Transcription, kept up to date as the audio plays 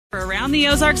Around the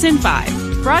Ozarks in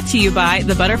 5, brought to you by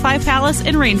the Butterfly Palace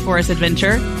and Rainforest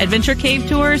Adventure, Adventure Cave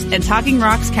Tours, and Talking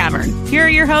Rocks Cavern. Here are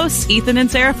your hosts, Ethan and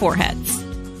Sarah Foreheads.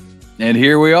 And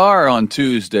here we are on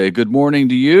Tuesday. Good morning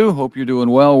to you. Hope you're doing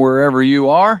well wherever you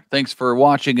are. Thanks for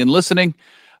watching and listening.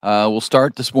 We'll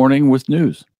start this morning with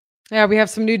news. Yeah, we have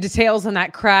some new details on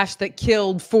that crash that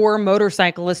killed 4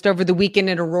 motorcyclists over the weekend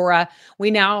in Aurora.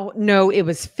 We now know it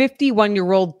was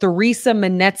 51-year-old Theresa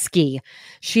Manetsky.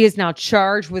 She is now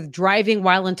charged with driving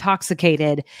while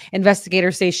intoxicated.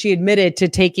 Investigators say she admitted to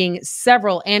taking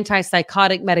several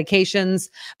antipsychotic medications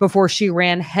before she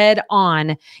ran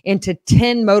head-on into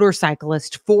 10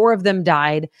 motorcyclists. 4 of them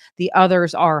died. The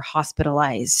others are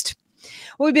hospitalized.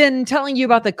 We've been telling you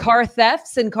about the car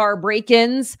thefts and car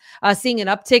break-ins, seeing an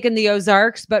uptick in the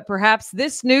Ozarks, but perhaps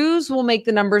this news will make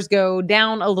the numbers go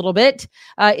down a little bit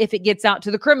if it gets out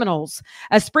to the criminals.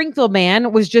 A Springfield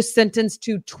man was just sentenced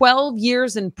to 12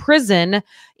 years in prison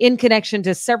in connection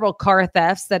to several car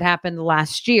thefts that happened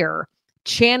last year.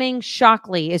 Channing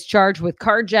Shockley is charged with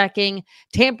carjacking,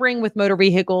 tampering with motor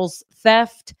vehicles,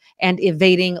 theft, and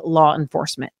evading law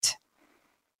enforcement.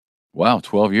 Wow,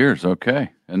 12 years. Okay.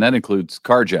 And that includes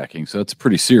carjacking. So that's a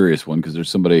pretty serious one because there's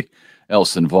somebody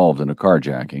else involved in a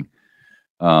carjacking.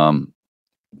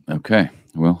 Okay.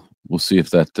 Well, we'll see if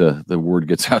that the word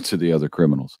gets out to the other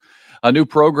criminals. A new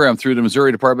program through the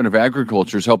Missouri Department of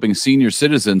Agriculture is helping senior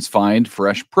citizens find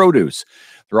fresh produce.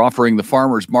 They're offering the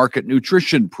Farmers Market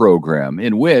Nutrition Program,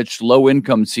 in which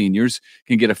low-income seniors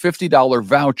can get a $50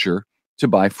 voucher to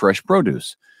buy fresh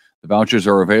produce. The vouchers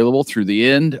are available through the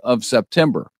end of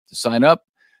September. To sign up,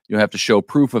 you'll have to show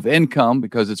proof of income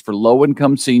because it's for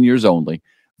low-income seniors only.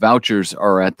 Vouchers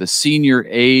are at the Senior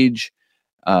Age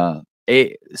Area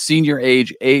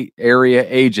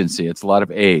Agency. It's a lot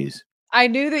of A's. I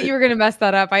knew that you were going to mess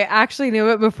that up. I actually knew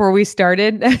it before we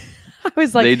started. I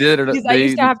was like, they did it. I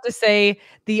used to have to say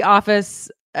the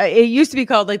office. It used to be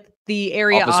called like the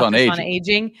area office on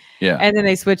aging. Yeah, and then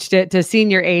they switched it to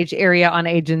Senior Age Area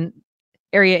Agency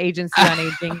on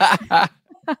Aging.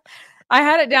 I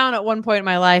had it down at one point in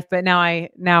my life, but I'm a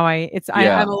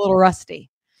little rusty.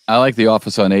 I like the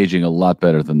Office on Aging a lot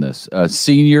better than this.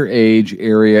 Senior Age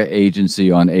Area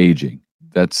Agency on Aging.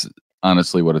 That's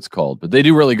honestly what it's called. But they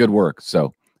do really good work.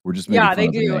 So we're just making fun they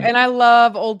of the do. name. And I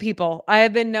love old people. I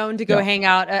have been known to go hang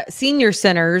out at senior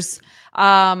centers,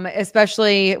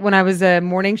 especially when I was a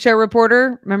morning show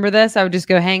reporter. Remember this? I would just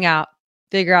go hang out,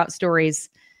 figure out stories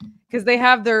because they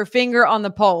have their finger on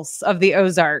the pulse of the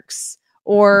Ozarks.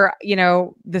 Or,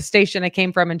 the station I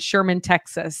came from in Sherman,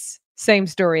 Texas. Same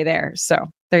story there. So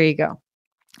there you go.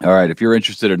 All right. If you're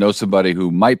interested or know somebody who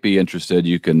might be interested,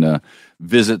 you can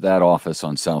visit that office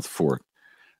on South Fork.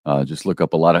 Just look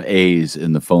up a lot of A's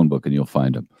in the phone book and you'll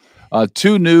find them.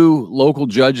 2 new local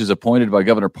judges appointed by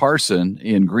Governor Parson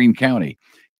in Greene County.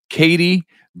 Katie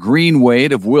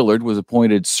Greenwade of Willard was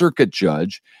appointed circuit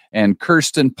judge and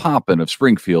Kirsten Poppin of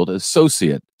Springfield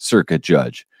associate circuit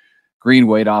judge.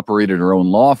 Greenwade operated her own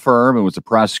law firm and was a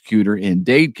prosecutor in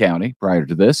Dade County prior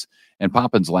to this. And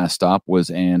Poppin's last stop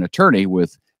was an attorney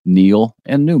with Neal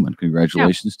and Newman.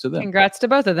 Congratulations to them. Congrats to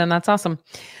both of them. That's awesome.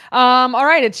 All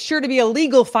right. It's sure to be a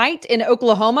legal fight in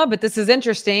Oklahoma, but this is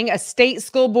interesting. A state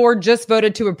school board just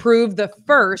voted to approve the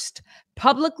first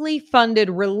publicly funded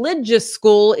religious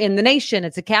school in the nation.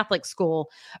 It's a Catholic school.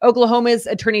 Oklahoma's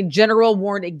attorney general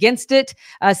warned against it,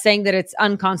 saying that it's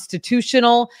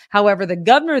unconstitutional. However, the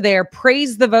governor there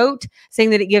praised the vote, saying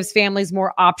that it gives families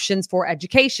more options for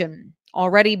education.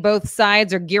 Already, both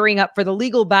sides are gearing up for the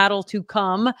legal battle to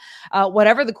come.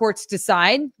 Whatever the courts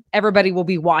decide, everybody will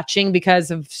be watching because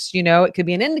of, it could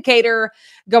be an indicator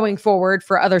going forward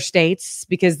for other states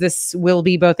because this will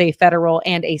be both a federal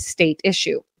and a state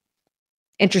issue.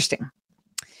 Interesting.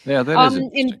 Yeah, that is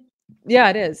interesting.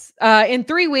 It is. In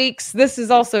 3 weeks, this is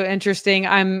also interesting.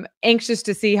 I'm anxious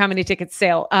to see how many tickets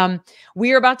sell.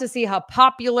 We are about to see how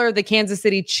popular the Kansas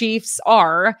City Chiefs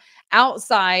are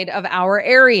outside of our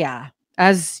area.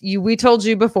 We told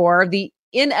you before, the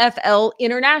NFL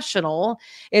International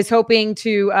is hoping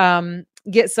to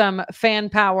get some fan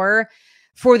power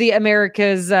for the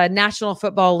America's National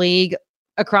Football League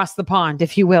across the pond,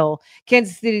 if you will.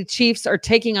 Kansas City Chiefs are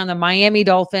taking on the Miami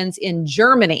Dolphins in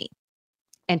Germany,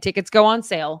 and tickets go on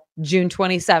sale June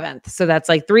 27th. So that's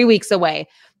like 3 weeks away.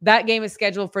 That game is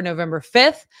scheduled for November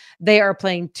 5th. They are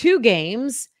playing 2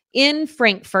 games in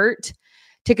Frankfurt.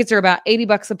 Tickets are about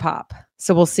 $80 a pop.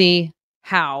 So we'll see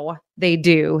how they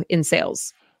do in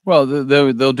sales. Well,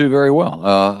 they'll do very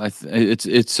well.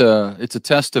 It's a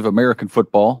test of American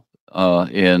football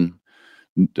in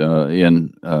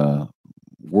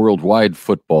worldwide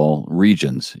football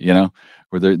regions.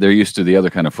 where they're used to the other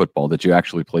kind of football that you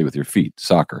actually play with your feet,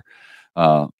 soccer.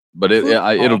 But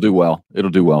it'll do well.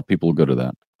 It'll do well. People will go to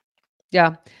that.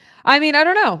 Yeah. I mean, I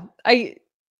don't know.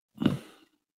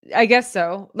 I guess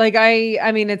so. Like,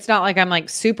 I mean, it's not like I'm like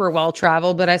super well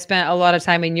traveled, but I spent a lot of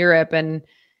time in Europe and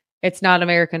it's not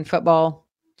American football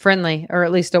friendly, or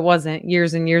at least it wasn't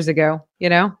years and years ago, you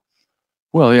know?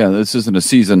 Well, yeah, this isn't a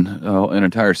season, an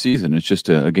entire season. It's just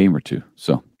a game or two.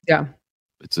 So yeah,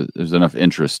 there's enough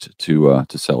interest to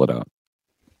sell it out.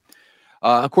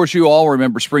 Of course, you all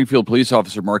remember Springfield police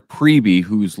officer Mark Priebe,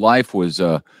 whose life was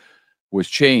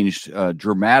changed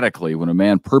dramatically when a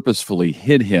man purposefully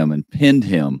hit him and pinned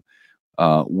him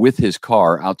with his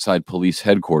car outside police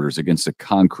headquarters against a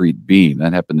concrete beam.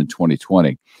 That happened in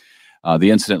 2020.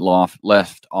 The incident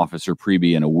left Officer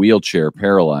Priebe in a wheelchair,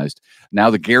 paralyzed. Now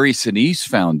the Gary Sinise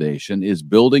Foundation is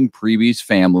building Priebe's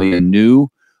family a new,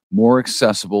 more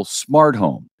accessible smart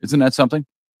home. Isn't that something?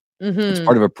 Mm-hmm. It's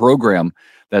part of a program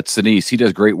that Sinise, he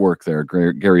does great work there,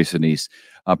 Gary Sinise,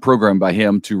 a program by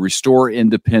him to restore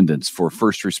independence for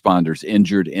first responders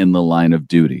injured in the line of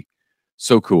duty.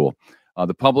 So cool.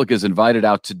 The public is invited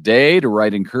out today to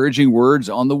write encouraging words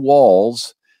on the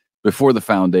walls before the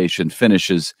foundation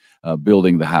finishes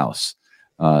building the house.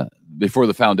 Before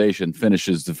the foundation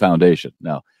finishes the foundation.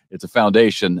 Now, it's a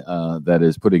foundation that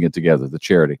is putting it together, the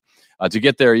charity. To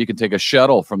get there, you can take a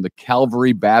shuttle from the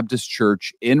Calvary Baptist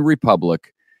Church in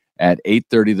Republic at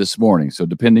 8:30 this morning. So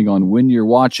depending on when you're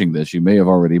watching this, you may have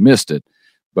already missed it.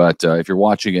 But if you're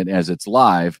watching it as it's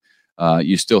live,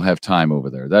 you still have time over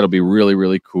there. That'll be really,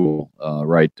 really cool.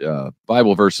 Write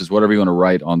Bible verses, whatever you want to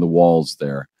write on the walls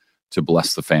there to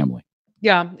bless the family.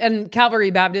 Yeah. And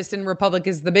Calvary Baptist in Republic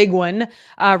is the big one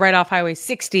right off Highway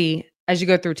 60 as you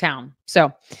go through town.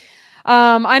 So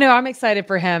I know I'm excited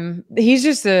for him. He's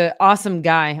just an awesome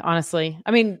guy, honestly.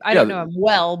 I mean, I don't know him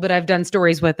well, but I've done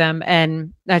stories with him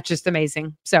and that's just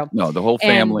amazing. So no, the whole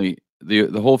family,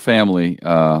 the whole family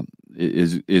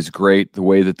is great. The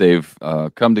way that they've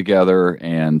come together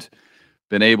and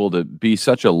been able to be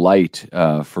such a light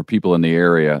for people in the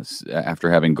area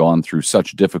after having gone through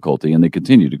such difficulty, and they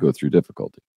continue to go through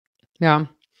difficulty. Yeah.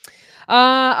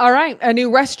 All right. A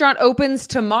new restaurant opens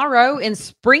tomorrow in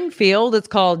Springfield. It's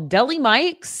called Deli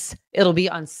Mike's. It'll be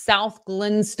on South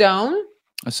Glenstone.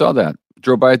 I saw that.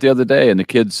 Drove by it the other day, and the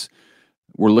kids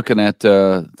were looking at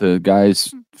the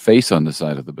guy's face on the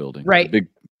side of the building. Right.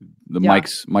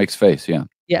 Mike's face. Yeah.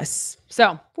 Yes.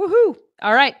 So, woohoo.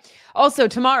 All right. Also,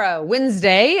 tomorrow,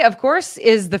 Wednesday, of course,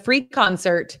 is the free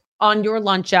concert on your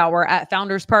lunch hour at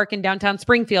Founders Park in downtown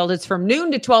Springfield. It's from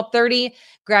noon to 12:30.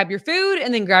 Grab your food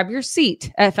and then grab your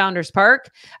seat at Founders Park.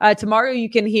 Tomorrow, you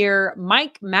can hear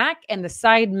Mike Mack and the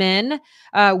Sidemen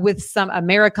with some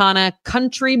Americana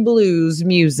country blues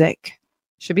music.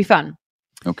 Should be fun.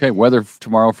 Okay. Weather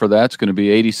tomorrow for that's going to be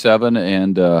 87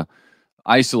 and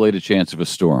isolated chance of a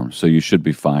storm. So you should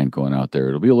be fine going out there.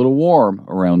 It'll be a little warm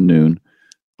around noon,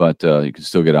 but you can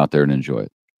still get out there and enjoy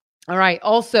it. All right.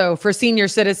 Also, for senior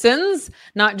citizens,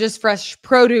 not just fresh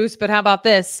produce, but how about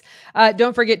this?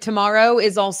 Don't forget, tomorrow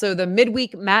is also the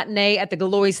midweek matinee at the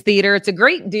Galois Theater. It's a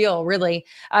great deal, really.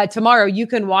 Tomorrow, you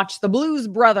can watch the Blues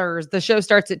Brothers. The show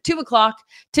starts at 2:00.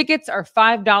 Tickets are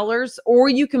 $5, or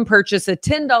you can purchase a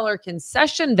 $10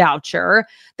 concession voucher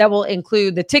that will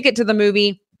include the ticket to the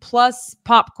movie, plus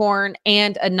popcorn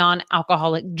and a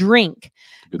non-alcoholic drink.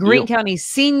 Greene County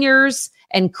seniors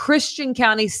and Christian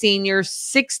County seniors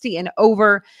 60 and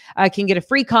over can get a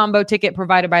free combo ticket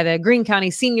provided by the Greene County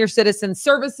Senior Citizen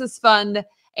Services Fund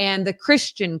and the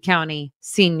Christian County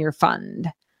Senior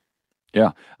Fund.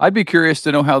 Yeah, I'd be curious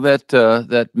to know how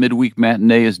that midweek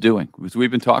matinee is doing, because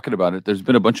we've been talking about it. There's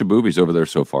been a bunch of movies over there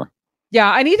so far.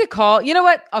 Yeah, I need to call. You know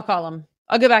what? I'll call him.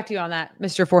 I'll get back to you on that,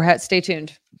 Mr. Forhet. Stay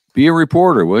tuned. Be a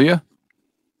reporter, will you?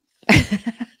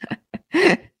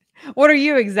 What are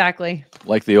you exactly?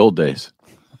 Like the old days.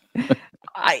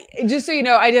 Just so you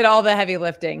know, I did all the heavy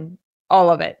lifting, all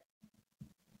of it.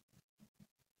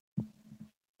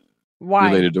 Why?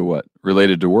 Related to what?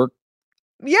 Related to work?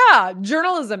 Yeah,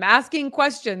 journalism, asking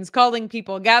questions, calling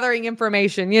people, gathering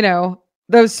information,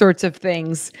 those sorts of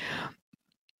things.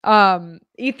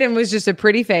 Ethan was just a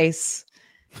pretty face,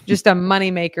 just a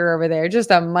moneymaker over there,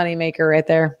 just a moneymaker right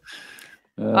there.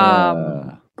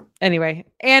 Anyway,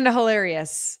 and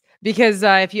hilarious. Because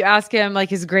if you ask him like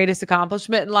his greatest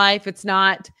accomplishment in life, it's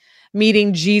not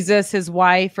meeting Jesus, his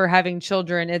wife, or having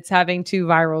children. It's having 2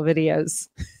 viral videos.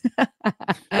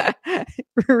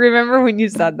 Remember when you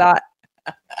said that?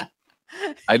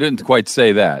 I didn't quite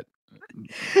say that.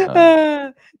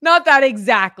 Not that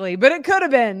exactly, but it could have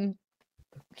been.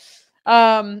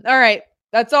 All right.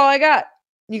 That's all I got.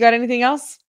 You got anything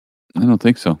else? I don't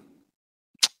think so.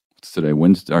 What's today?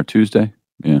 Wednesday or Tuesday?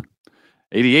 Yeah.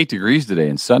 88 degrees today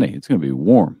and sunny. It's going to be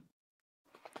warm.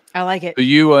 I like it. So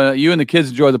you and the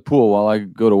kids enjoy the pool while I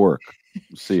go to work.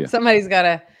 See you. Somebody's got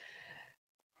to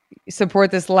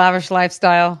support this lavish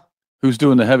lifestyle. Who's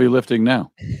doing the heavy lifting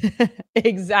now?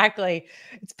 Exactly.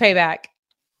 It's payback.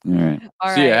 All right.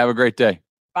 All See ya. right. Have a great day.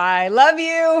 Bye. Love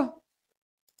you.